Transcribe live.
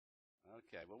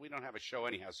Okay, well, we don't have a show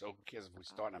anyhow, so who cares if we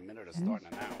start in a minute or start in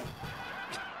an hour?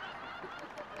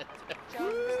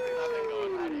 Nothing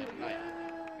going on here tonight.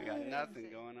 We got nothing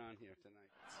going on here tonight.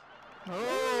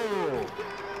 Oh!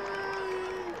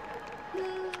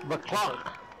 The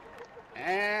clock.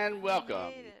 And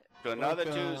welcome to another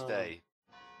Tuesday.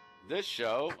 This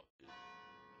show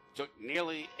took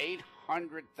nearly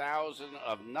 800,000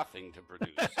 of nothing to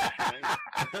produce.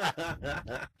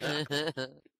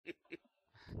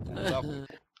 Welcome.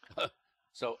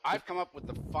 So I've come up with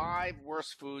the 5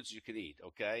 worst foods you can eat.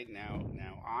 Okay, now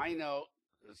I know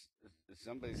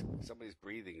somebody's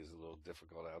breathing is a little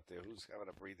difficult out there. Who's having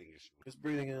a breathing issue? Just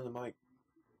breathing into the mic.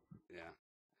 Yeah,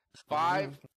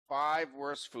 five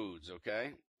worst foods.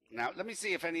 Okay. Now, let me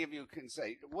see if any of you can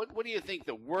say, what do you think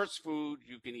the worst food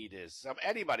you can eat is?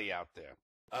 Anybody out there?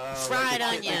 Fried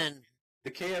onion.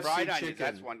 The KFC Fried chicken. onion,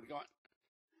 that's one.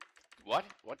 What?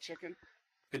 What chicken?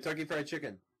 Kentucky Fried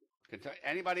Chicken.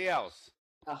 Anybody else?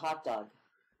 A hot dog.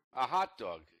 A hot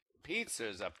dog.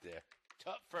 Pizza's up there.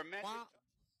 Fermented. Wow.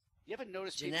 You ever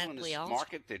notice people in this Genetically altered?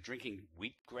 market, they're drinking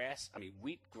wheatgrass? I mean,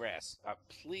 wheatgrass.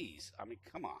 Please. I mean,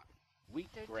 come on. They're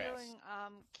Wheatgrass. doing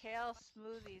kale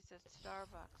smoothies at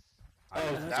Starbucks.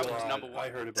 That was number one. I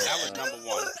heard about that. Was number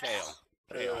one. Kale.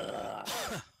 Bad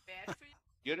for you?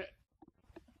 You know,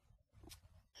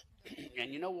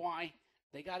 and you know why?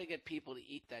 They got to get people to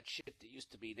eat that shit that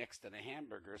used to be next to the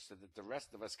hamburger so that the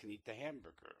rest of us can eat the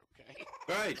hamburger, okay?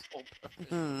 Right.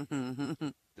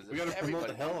 Because We gotta if promote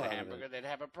everybody the hell ate out the of hamburger, it. they'd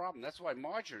have a problem. That's why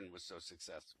margarine was so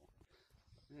successful.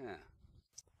 Yeah.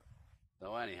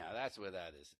 So anyhow, that's where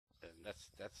that is. And that's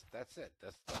it.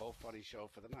 That's the whole funny show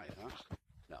for the night, huh?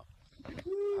 No. Tell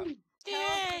us Yay!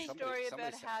 a story Somebody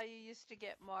about said- how you used to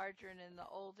get margarine in the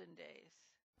olden days.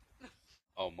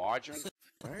 Oh, margarine?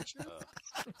 Grandpa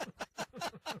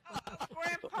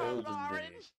olden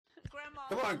Lauren. days. Grandma.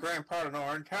 Come on, Grandpa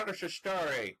Lauren, tell us a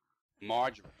story.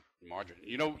 Margarine.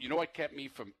 You know what kept me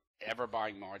from ever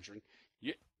buying margarine?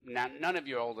 Now, none of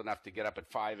you are old enough to get up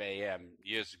at 5 a.m.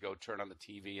 years ago, turn on the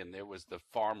TV, and there was the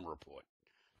Farm Report.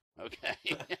 Okay?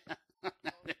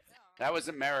 That was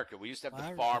America. We used to have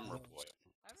the Farm Report.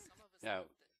 Yeah.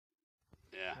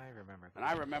 Yeah. I remember. And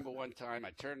I remember one time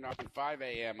I turned on 5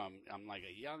 a.m. I'm like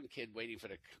a young kid waiting for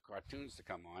the cartoons to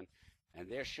come on, and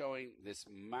they're showing this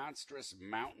monstrous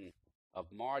mountain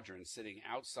of margarine sitting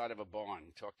outside of a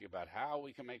barn, talking about how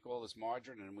we can make all this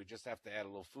margarine, and we just have to add a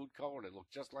little food color, and it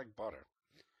looked just like butter.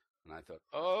 And I thought,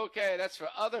 okay, that's for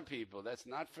other people. That's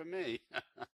not for me.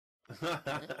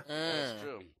 That's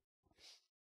true.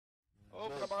 Oh,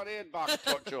 come on in, Bok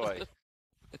Choy.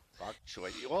 Bok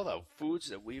choy. All the foods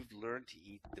that we've learned to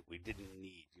eat that we didn't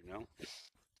need, you know?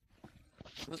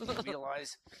 You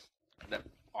realize that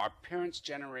our parents'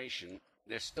 generation,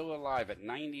 they're still alive at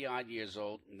 90-odd years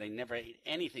old, and they never ate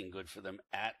anything good for them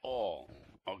at all,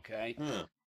 okay?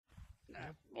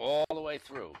 All the way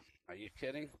through. Are you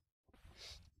kidding?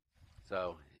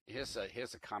 So here's a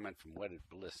comment from Wedded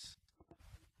Bliss.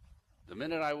 The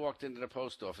minute I walked into the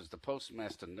post office, the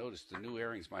postmaster noticed the new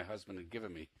earrings my husband had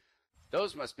given me.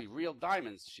 Those must be real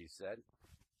diamonds, she said.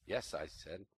 Yes, I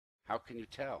said. How can you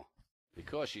tell?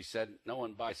 Because, she said, no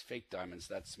one buys fake diamonds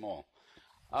that small.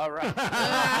 All right.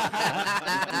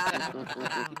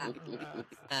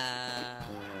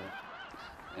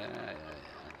 Yeah,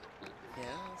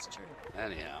 that's true.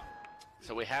 Anyhow,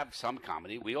 so we have some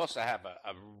comedy. We also have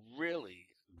a really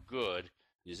good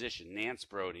musician, Nance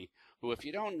Brody, who, if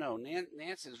you don't know,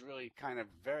 Nance is really kind of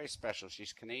very special.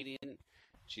 She's Canadian.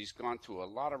 She's gone through a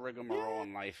lot of rigmarole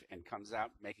in life and comes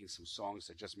out making some songs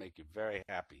that just make you very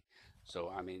happy. So,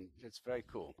 I mean, it's very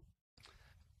cool.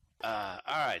 All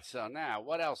right, so now,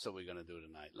 what else are we going to do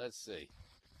tonight? Let's see.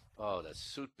 Oh, the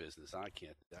suit business. I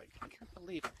can't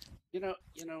believe, you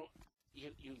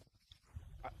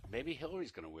maybe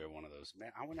Hillary's going to wear one of those.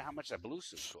 Man, I wonder how much that blue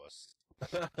suit costs.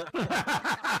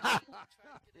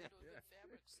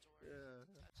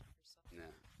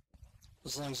 Yeah.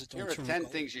 As long as it don't Here are turn 10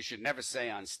 gold. things you should never say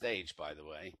on stage, by the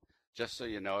way. Just so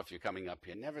you know, if you're coming up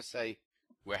here, never say,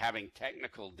 we're having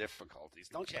technical difficulties.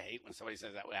 Don't you hate when somebody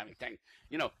says that we're having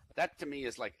that to me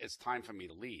is like, it's time for me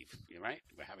to leave. You're right?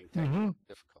 We're having technical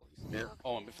difficulties. Yeah.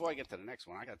 Oh, and before I get to the next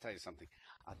one, I got to tell you something.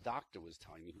 A doctor was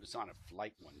telling me, he was on a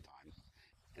flight one time,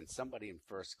 and somebody in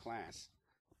first class,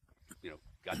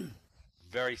 got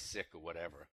very sick or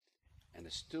whatever. And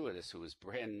the stewardess, who was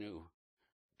brand new,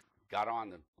 got on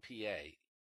the PA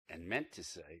and meant to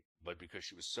say, but because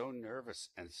she was so nervous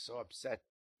and so upset,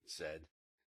 said,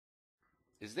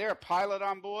 "Is there a pilot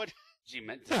on board?" She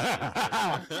meant to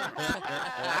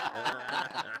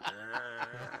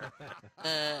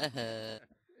say.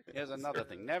 Here's another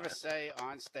thing. Never say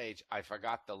on stage, I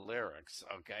forgot the lyrics.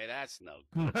 Okay, that's no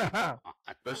good.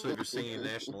 Especially if you're singing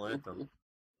national anthem.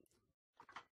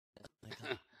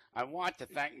 I want to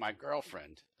thank my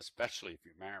girlfriend, especially if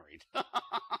you're married.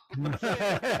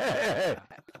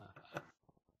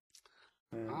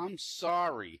 I'm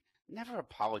sorry. Never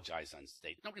apologize on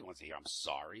stage. Nobody wants to hear I'm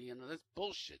sorry. You know, that's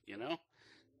bullshit, you know?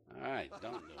 All right,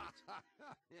 don't do it.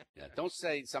 Yeah, don't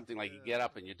say something like you get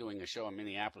up and you're doing a show in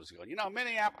Minneapolis. You go, you know,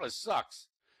 Minneapolis sucks.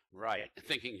 Right,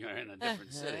 thinking you're in a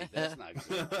different city. That's not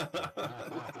good.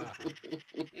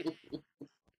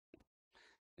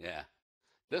 Yeah.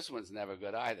 This one's never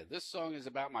good either. This song is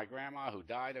about my grandma who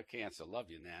died of cancer. Love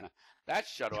you, Nana. That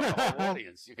shut off the whole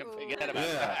audience. You can forget about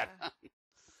that.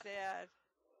 Sad.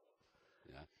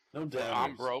 Yeah. No doubt.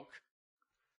 I'm broke.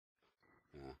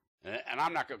 Yeah. And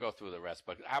I'm not going to go through the rest,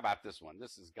 but how about this one?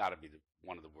 This has got to be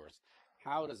one of the worst.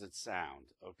 How does it sound?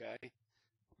 Okay.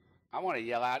 I want to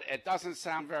yell out, it doesn't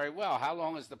sound very well. How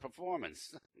long is the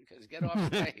performance? Because get off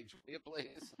stage, will you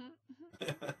please?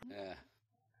 Yeah.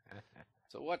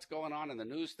 So what's going on in the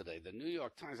news today? The New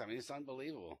York Times, I mean, it's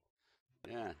unbelievable.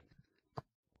 Yeah.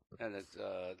 And it's,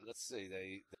 let's see,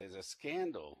 there's a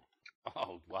scandal.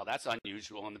 Oh, well, that's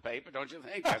unusual in the paper, don't you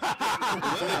think?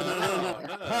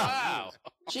 Wow.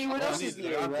 Gee, what else is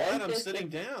new, I'm glad I'm right? sitting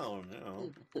down. You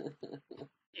know.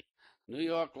 New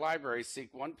York libraries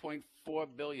seek $1.4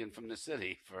 billion from the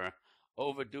city for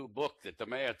overdue book that the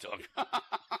mayor took.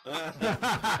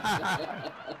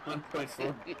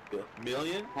 1.4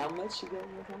 million? How much again?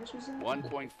 How much was it?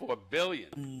 $1.4 billion.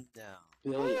 No.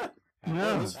 Billion.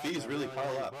 No. Those fees really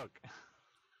pile up.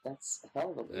 That's a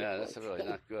hell of a bit. Yeah, that's really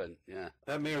not good. Yeah.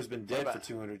 That mayor's been dead What for about-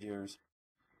 200 years.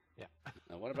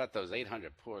 Now, what about those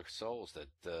 800 poor souls that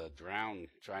drowned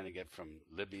trying to get from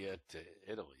Libya to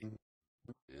Italy?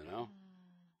 You know?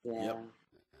 Yeah. Yep.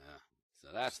 Yeah. So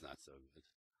that's not so good.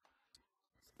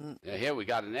 Yeah, here we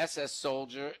got an SS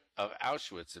soldier of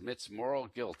Auschwitz admits moral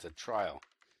guilt at trial.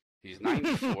 He's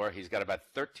 94. He's got about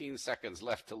 13 seconds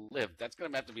left to live. That's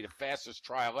going to have to be the fastest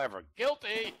trial ever.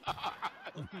 Guilty!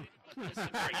 It's a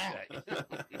great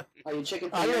day. Are you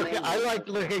checking for I, your look, name? I like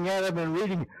looking at them and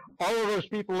reading. All of those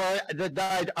people that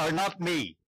died are not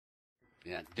me.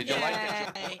 Yeah. Did you like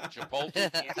Yay. that Chipotle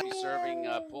can't be serving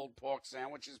pulled pork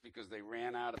sandwiches because they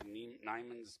ran out of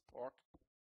Nyman's pork?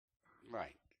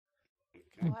 Right.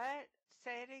 Okay. What?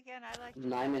 Say it again. I like to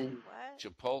Nyman. What?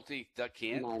 Chipotle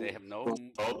can't. They have no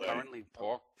currently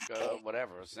pork,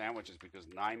 whatever, sandwiches because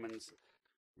Nyman's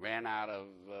ran out of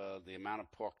the amount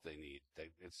of pork they need.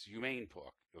 It's humane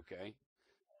pork, okay?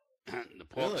 The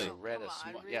porks Really? are red Come as on,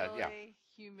 small. really? Yeah.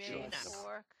 Humane Sure.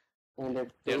 pork. And they're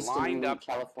They're based lined in up.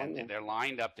 California. And they're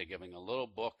lined up. They're giving a little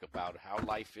book about how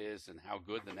life is and how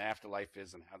good the afterlife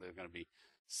is and how they're going to be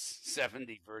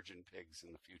 70 virgin pigs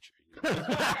in the future. You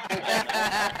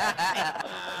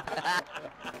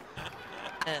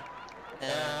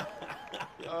know?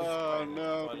 Oh,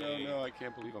 no. I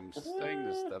can't believe I'm saying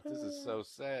this stuff. This is so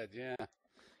sad. Yeah.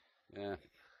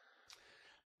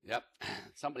 Yep.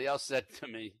 Somebody else said to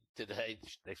me today,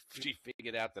 she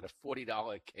figured out that a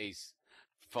 $40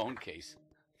 phone case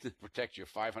to protect your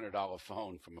 $500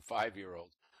 phone from a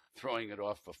 5-year-old throwing it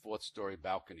off a 4th-story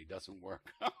balcony doesn't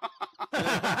work.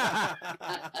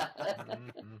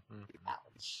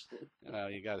 Ouch.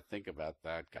 You got to think about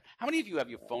that. How many of you have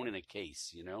your phone in a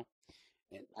case, you know?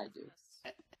 I do.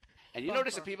 And you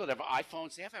notice that people that have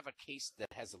iPhones, they have to have a case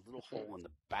that has a little hole in the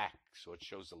back so it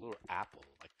shows a little apple.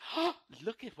 Like, oh,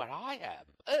 look at what I have.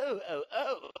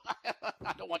 Oh.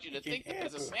 I don't want you to think that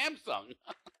there's a Samsung.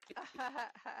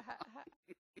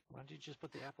 Why don't you just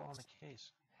put the apple on the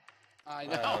case? I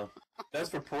know. That's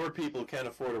for poor people who can't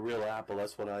afford a real apple.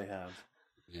 That's what I have.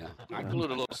 Yeah. I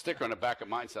glued a little sticker on the back of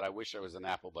mine that said, I wish I was an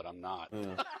apple, but I'm not.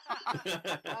 Yeah.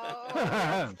 Oh,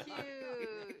 that's cute.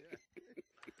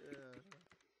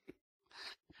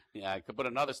 Yeah, I could put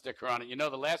another sticker on it. You know,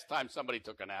 the last time somebody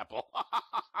took an apple.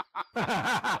 What's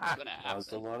going to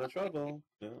Caused a happen? lot of trouble.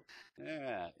 Yeah.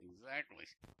 Yeah, exactly.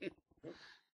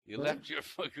 You left your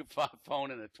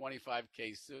phone in a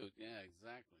 25K suit. Yeah,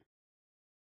 exactly.